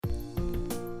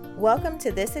Welcome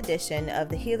to this edition of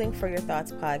the Healing for Your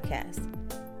Thoughts podcast.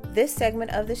 This segment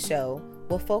of the show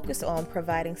will focus on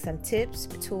providing some tips,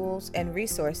 tools, and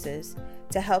resources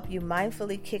to help you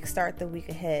mindfully kickstart the week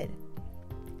ahead.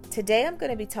 Today I'm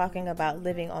going to be talking about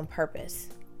living on purpose.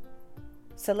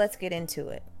 So let's get into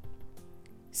it.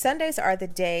 Sundays are the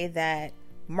day that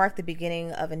mark the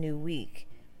beginning of a new week,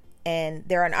 and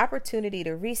they're an opportunity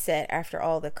to reset after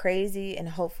all the crazy and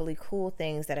hopefully cool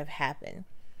things that have happened.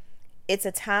 It's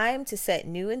a time to set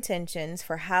new intentions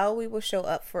for how we will show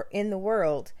up in the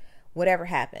world, whatever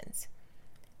happens.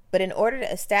 But in order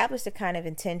to establish the kind of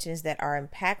intentions that are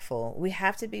impactful, we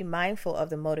have to be mindful of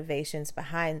the motivations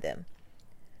behind them.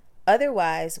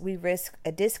 Otherwise, we risk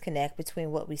a disconnect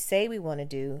between what we say we want to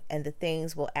do and the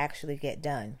things we'll actually get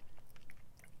done.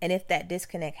 And if that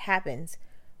disconnect happens,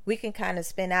 we can kind of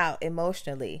spin out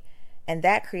emotionally, and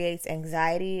that creates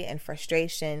anxiety and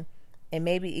frustration and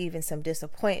maybe even some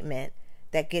disappointment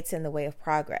that gets in the way of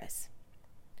progress.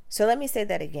 So let me say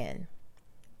that again.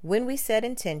 When we set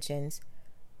intentions,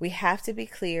 we have to be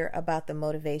clear about the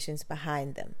motivations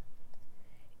behind them.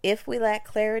 If we lack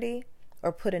clarity,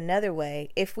 or put another way,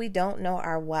 if we don't know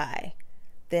our why,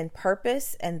 then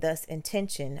purpose and thus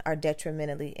intention are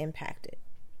detrimentally impacted.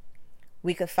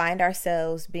 We could find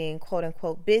ourselves being quote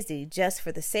unquote busy just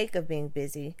for the sake of being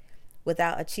busy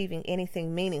without achieving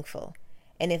anything meaningful.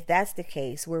 And if that's the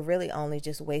case, we're really only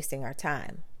just wasting our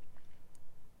time.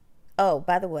 Oh,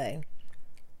 by the way,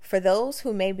 for those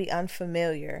who may be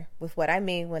unfamiliar with what I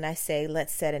mean when I say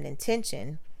let's set an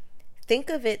intention,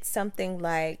 think of it something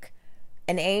like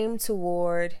an aim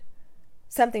toward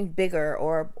something bigger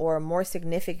or more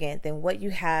significant than what you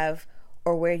have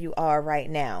or where you are right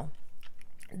now.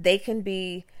 They can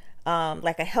be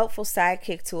like a helpful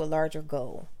sidekick to a larger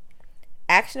goal.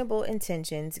 Actionable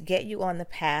intentions get you on the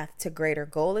path to greater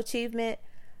goal achievement,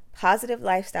 positive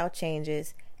lifestyle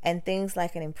changes, and things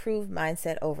like an improved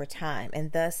mindset over time,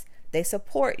 and thus they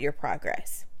support your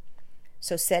progress.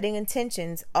 So setting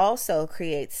intentions also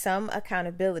creates some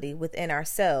accountability within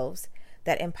ourselves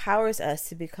that empowers us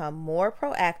to become more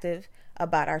proactive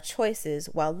about our choices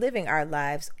while living our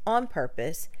lives on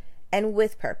purpose and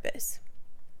with purpose.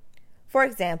 For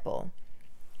example,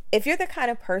 if you're the kind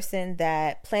of person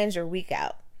that plans your week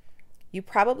out, you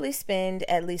probably spend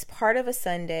at least part of a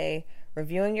Sunday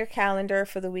reviewing your calendar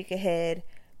for the week ahead,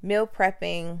 meal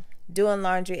prepping, doing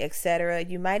laundry, etc.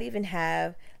 You might even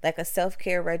have like a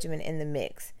self-care regimen in the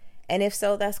mix. And if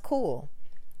so, that's cool.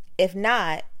 If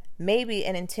not, maybe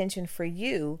an intention for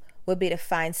you would be to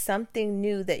find something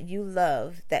new that you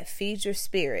love that feeds your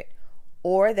spirit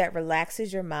or that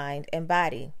relaxes your mind and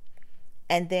body.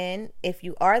 And then, if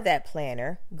you are that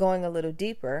planner, going a little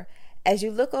deeper, as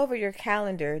you look over your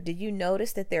calendar, do you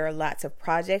notice that there are lots of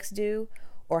projects due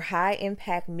or high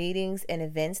impact meetings and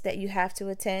events that you have to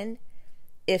attend?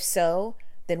 If so,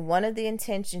 then one of the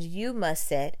intentions you must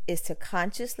set is to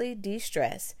consciously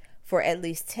de-stress for at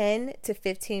least 10 to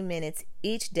 15 minutes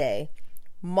each day,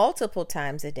 multiple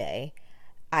times a day,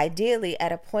 ideally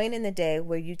at a point in the day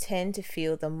where you tend to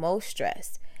feel the most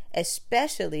stressed,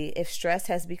 especially if stress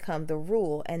has become the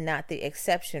rule and not the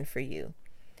exception for you.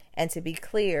 And to be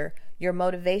clear, your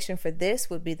motivation for this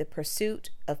would be the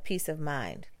pursuit of peace of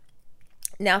mind.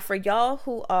 Now, for y'all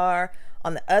who are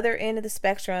on the other end of the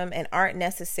spectrum and aren't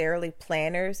necessarily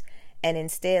planners and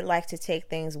instead like to take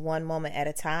things one moment at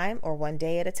a time or one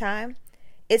day at a time,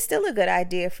 it's still a good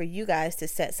idea for you guys to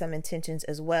set some intentions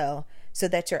as well so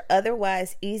that your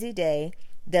otherwise easy day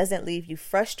doesn't leave you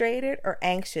frustrated or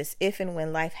anxious if and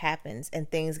when life happens and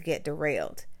things get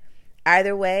derailed.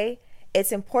 Either way,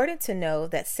 it's important to know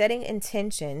that setting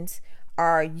intentions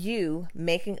are you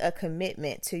making a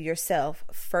commitment to yourself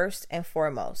first and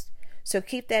foremost. So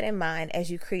keep that in mind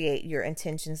as you create your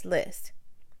intentions list.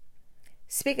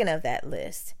 Speaking of that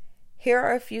list, here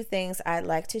are a few things I'd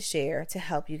like to share to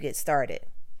help you get started.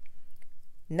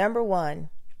 Number 1,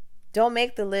 don't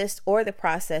make the list or the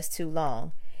process too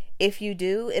long. If you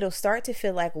do, it'll start to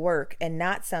feel like work and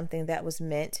not something that was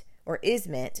meant or is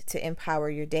meant to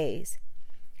empower your days.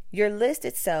 Your list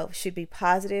itself should be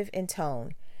positive in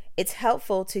tone. It's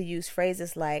helpful to use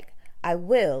phrases like, I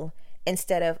will,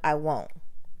 instead of I won't.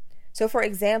 So for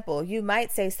example, you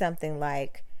might say something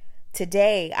like,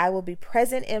 today I will be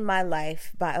present in my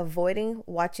life by avoiding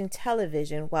watching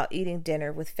television while eating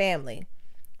dinner with family,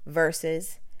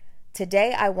 versus,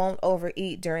 today I won't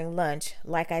overeat during lunch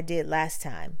like I did last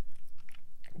time.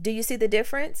 Do you see the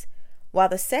difference? While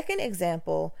the second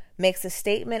example makes a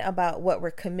statement about what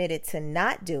we're committed to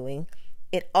not doing,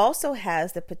 it also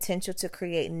has the potential to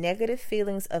create negative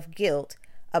feelings of guilt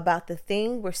about the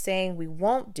thing we're saying we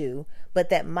won't do, but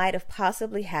that might have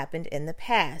possibly happened in the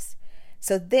past.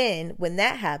 So then when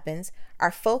that happens,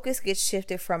 our focus gets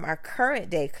shifted from our current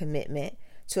day commitment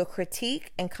to a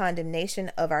critique and condemnation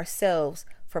of ourselves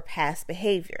for past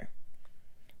behavior.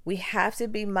 We have to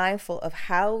be mindful of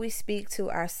how we speak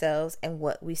to ourselves and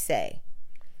what we say.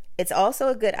 It's also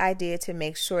a good idea to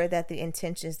make sure that the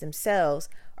intentions themselves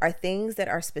are things that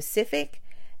are specific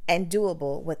and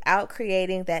doable without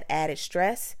creating that added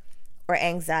stress or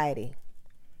anxiety.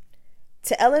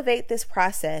 To elevate this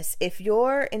process, if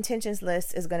your intentions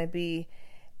list is going to be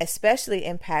especially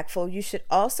impactful, you should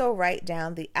also write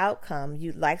down the outcome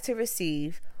you'd like to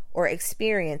receive or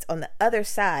experience on the other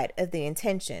side of the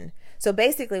intention. So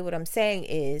basically what I'm saying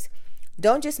is,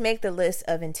 don't just make the list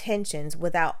of intentions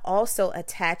without also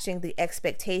attaching the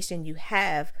expectation you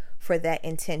have for that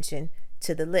intention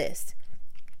to the list.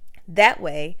 That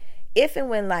way, if and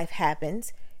when life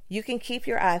happens, you can keep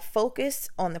your eye focused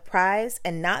on the prize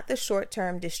and not the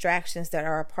short-term distractions that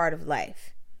are a part of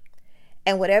life.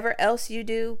 And whatever else you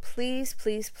do, please,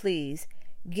 please, please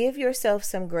give yourself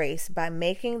some grace by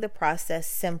making the process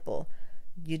simple.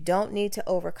 You don't need to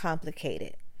overcomplicate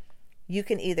it. You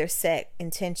can either set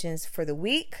intentions for the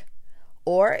week,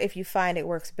 or if you find it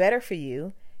works better for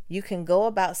you, you can go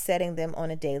about setting them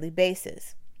on a daily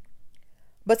basis.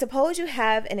 But suppose you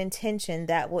have an intention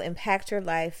that will impact your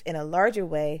life in a larger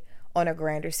way on a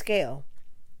grander scale.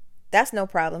 That's no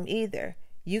problem either.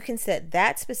 You can set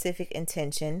that specific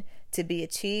intention to be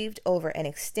achieved over an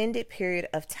extended period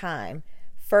of time,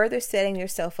 further setting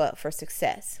yourself up for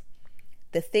success.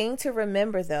 The thing to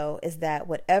remember, though, is that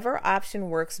whatever option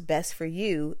works best for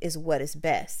you is what is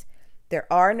best. There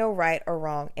are no right or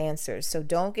wrong answers, so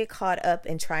don't get caught up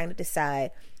in trying to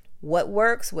decide what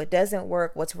works, what doesn't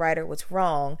work, what's right or what's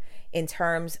wrong in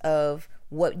terms of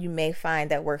what you may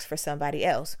find that works for somebody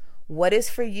else. What is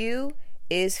for you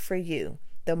is for you.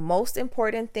 The most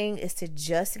important thing is to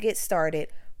just get started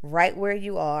right where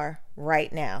you are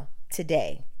right now,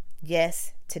 today.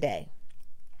 Yes, today.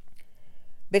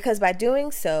 Because by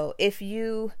doing so, if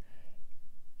you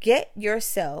get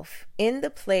yourself in the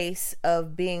place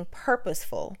of being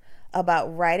purposeful about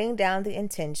writing down the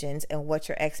intentions and what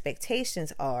your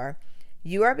expectations are,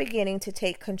 you are beginning to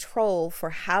take control for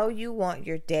how you want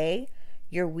your day,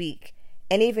 your week,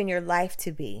 and even your life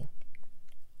to be.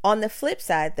 On the flip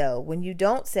side, though, when you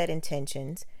don't set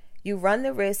intentions, you run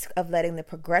the risk of letting the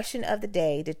progression of the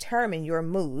day determine your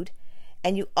mood,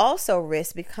 and you also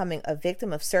risk becoming a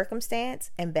victim of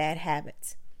circumstance and bad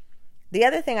habits. The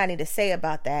other thing I need to say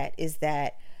about that is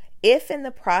that if in the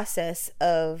process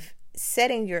of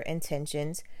setting your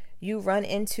intentions, you run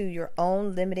into your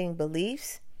own limiting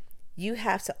beliefs, you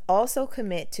have to also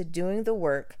commit to doing the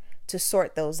work to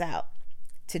sort those out,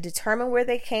 to determine where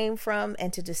they came from,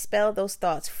 and to dispel those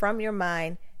thoughts from your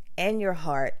mind and your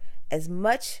heart as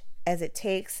much as it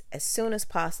takes, as soon as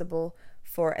possible,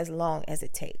 for as long as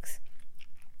it takes.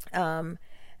 And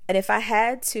if I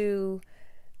had to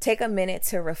take a minute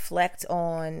to reflect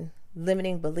on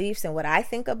limiting beliefs and what I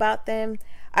think about them,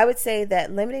 I would say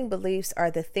that limiting beliefs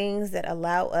are the things that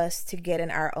allow us to get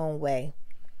in our own way.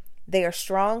 They are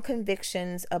strong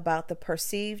convictions about the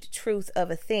perceived truth of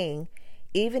a thing,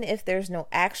 even if there's no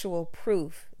actual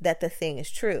proof that the thing is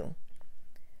true.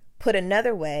 Put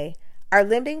another way, our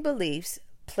limiting beliefs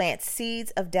plant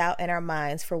seeds of doubt in our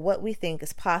minds for what we think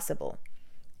is possible.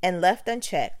 And left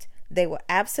unchecked, they will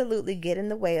absolutely get in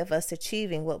the way of us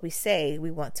achieving what we say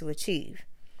we want to achieve.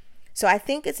 So I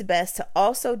think it's best to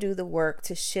also do the work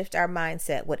to shift our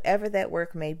mindset, whatever that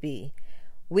work may be.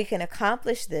 We can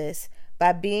accomplish this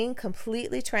by being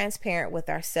completely transparent with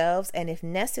ourselves and, if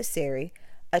necessary,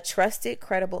 a trusted,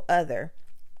 credible other.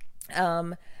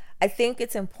 I think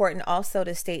it's important also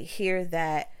to state here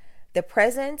that the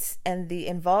presence and the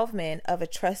involvement of a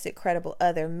trusted, credible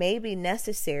other may be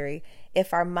necessary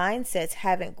if our mindsets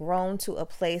haven't grown to a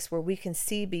place where we can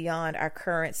see beyond our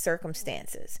current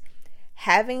circumstances.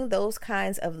 Having those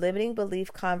kinds of limiting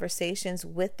belief conversations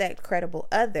with that credible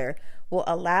other will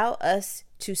allow us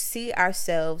to see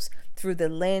ourselves through the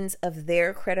lens of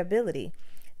their credibility.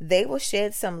 They will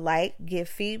shed some light, give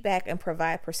feedback, and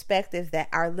provide perspective that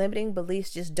our limiting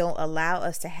beliefs just don't allow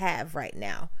us to have right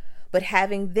now. But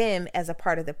having them as a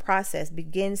part of the process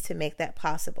begins to make that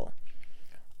possible.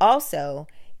 Also,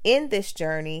 in this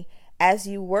journey, as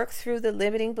you work through the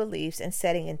limiting beliefs and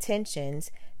setting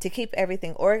intentions to keep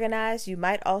everything organized, you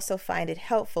might also find it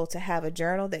helpful to have a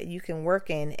journal that you can work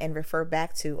in and refer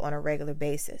back to on a regular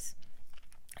basis.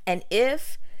 And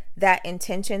if that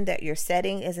intention that you're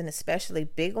setting is an especially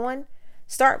big one,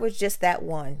 start with just that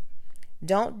one.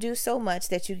 Don't do so much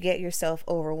that you get yourself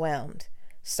overwhelmed.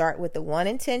 Start with the one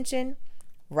intention,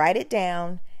 write it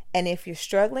down, And if you're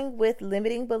struggling with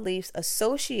limiting beliefs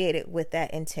associated with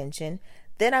that intention,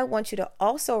 then I want you to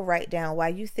also write down why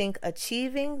you think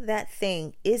achieving that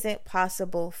thing isn't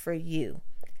possible for you.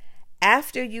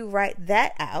 After you write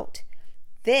that out,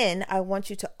 then I want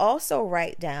you to also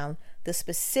write down the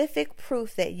specific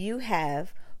proof that you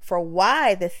have for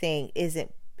why the thing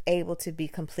isn't able to be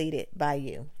completed by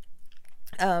you.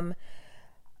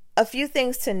 A few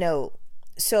things to note.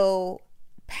 So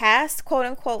past quote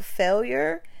unquote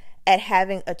failure at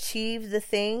having achieved the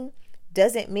thing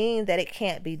doesn't mean that it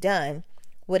can't be done.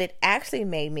 What it actually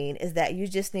may mean is that you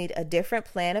just need a different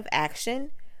plan of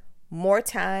action, more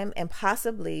time, and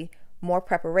possibly more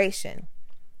preparation.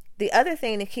 The other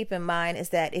thing to keep in mind is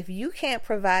that if you can't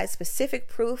provide specific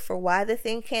proof for why the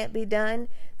thing can't be done,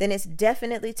 then it's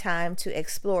definitely time to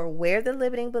explore where the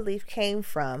limiting belief came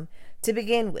from to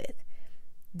begin with.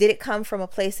 Did it come from a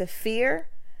place of fear,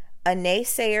 a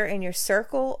naysayer in your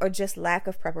circle, or just lack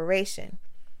of preparation?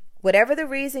 Whatever the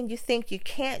reason you think you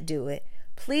can't do it,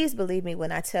 please believe me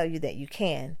when I tell you that you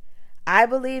can. I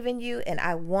believe in you, and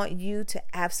I want you to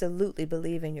absolutely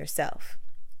believe in yourself.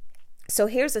 So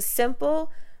here's a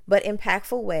simple but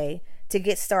impactful way to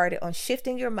get started on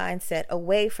shifting your mindset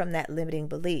away from that limiting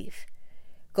belief.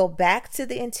 Go back to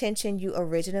the intention you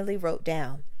originally wrote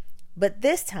down, but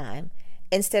this time,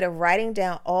 instead of writing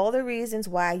down all the reasons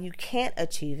why you can't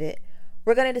achieve it,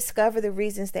 we're going to discover the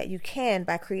reasons that you can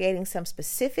by creating some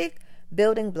specific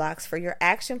building blocks for your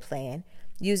action plan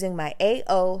using my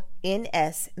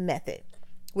AONS method,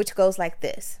 which goes like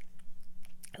this.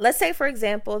 Let's say, for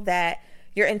example, that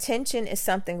your intention is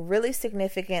something really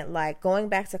significant, like going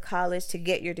back to college to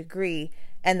get your degree,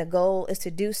 and the goal is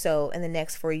to do so in the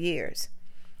next 4 years.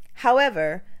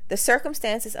 However, the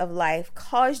circumstances of life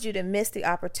caused you to miss the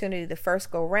opportunity the first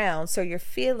go round, so you're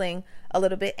feeling a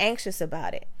little bit anxious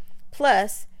about it.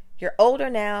 Plus, you're older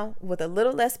now with a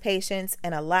little less patience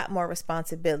and a lot more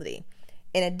responsibility.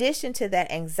 In addition to that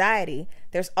anxiety,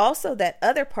 there's also that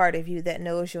other part of you that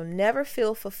knows you'll never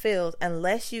feel fulfilled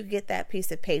unless you get that piece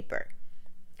of paper.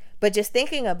 But just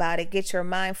thinking about it gets your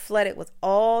mind flooded with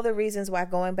all the reasons why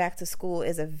going back to school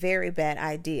is a very bad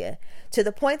idea, to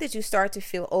the point that you start to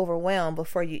feel overwhelmed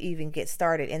before you even get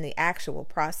started in the actual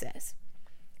process.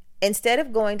 Instead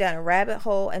of going down a rabbit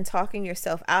hole and talking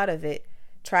yourself out of it,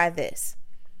 try this.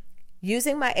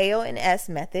 Using my AONS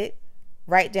method,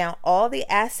 write down all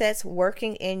the assets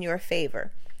working in your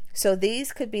favor. So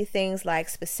these could be things like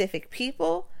specific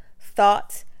people,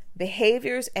 thoughts,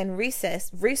 behaviors, and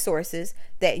resources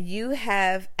that you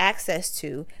have access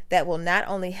to that will not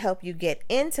only help you get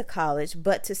into college,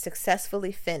 but to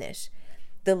successfully finish.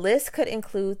 The list could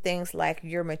include things like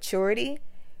your maturity,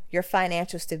 your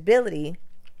financial stability,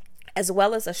 as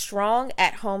well as a strong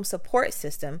at-home support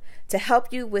system to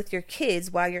help you with your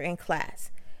kids while you're in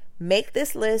class. Make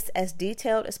this list as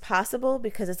detailed as possible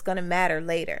because it's going to matter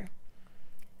later.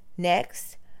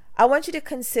 Next, I want you to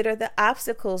consider the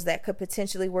obstacles that could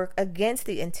potentially work against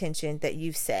the intention that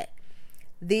you've set.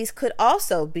 These could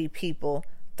also be people,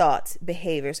 thoughts,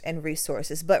 behaviors, and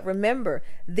resources. But remember,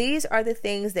 these are the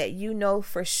things that you know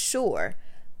for sure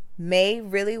may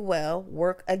really well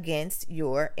work against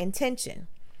your intention.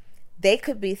 They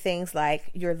could be things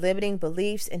like your limiting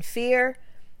beliefs and fear,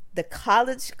 the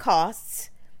college costs,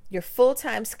 your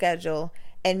full-time schedule,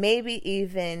 and maybe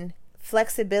even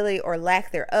flexibility or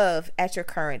lack thereof at your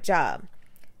current job.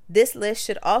 This list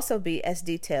should also be as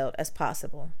detailed as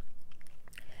possible.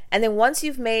 And then once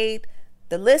you've made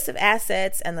the list of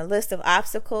assets and the list of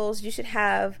obstacles, you should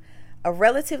have a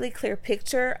relatively clear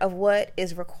picture of what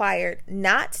is required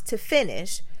not to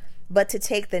finish, but to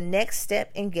take the next step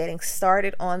in getting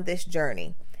started on this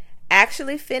journey.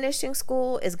 Actually finishing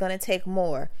school is going to take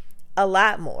more, a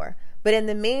lot more. But in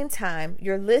the meantime,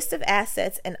 your list of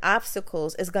assets and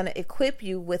obstacles is going to equip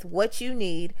you with what you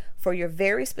need for your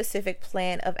very specific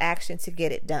plan of action to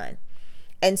get it done.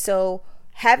 And so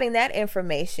having that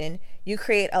information, you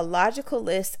create a logical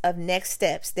list of next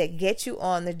steps that get you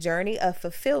on the journey of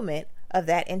fulfillment of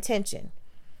that intention.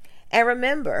 And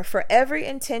remember, for every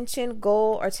intention,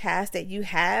 goal, or task that you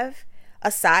have,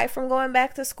 aside from going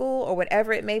back to school or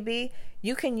whatever it may be,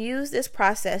 you can use this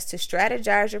process to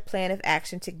strategize your plan of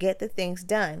action to get the things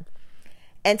done.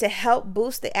 And to help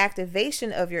boost the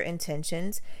activation of your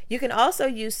intentions, you can also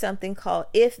use something called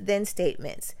if-then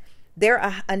statements.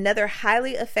 They're another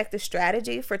highly effective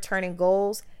strategy for turning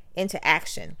goals into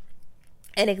action.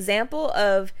 An example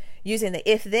of using the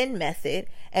if-then method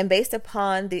and based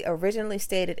upon the originally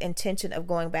stated intention of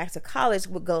going back to college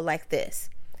would go like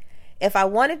this. If I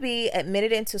want to be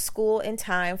admitted into school in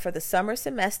time for the summer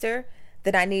semester,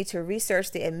 then I need to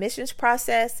research the admissions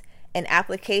process and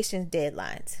application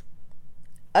deadlines.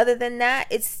 Other than that,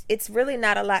 it's really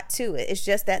not a lot to it. It's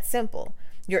just that simple.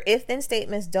 Your if-then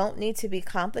statements don't need to be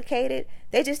complicated.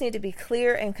 They just need to be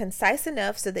clear and concise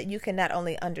enough so that you can not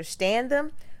only understand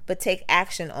them, but take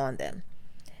action on them.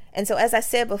 And so, as I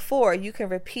said before, you can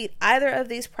repeat either of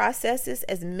these processes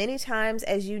as many times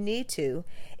as you need to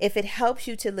if it helps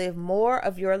you to live more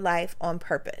of your life on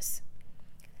purpose.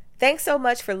 Thanks so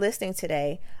much for listening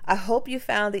today. I hope you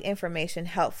found the information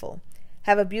helpful.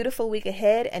 Have a beautiful week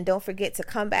ahead, and don't forget to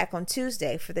come back on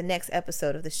Tuesday for the next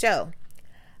episode of the show.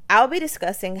 I'll be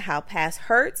discussing how past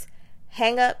hurts,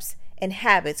 hang-ups, and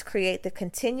habits create the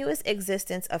continuous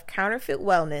existence of counterfeit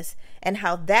wellness, and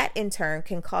how that in turn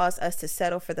can cause us to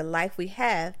settle for the life we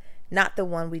have, not the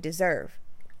one we deserve.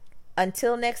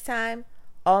 Until next time,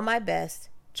 all my best,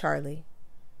 Charlie.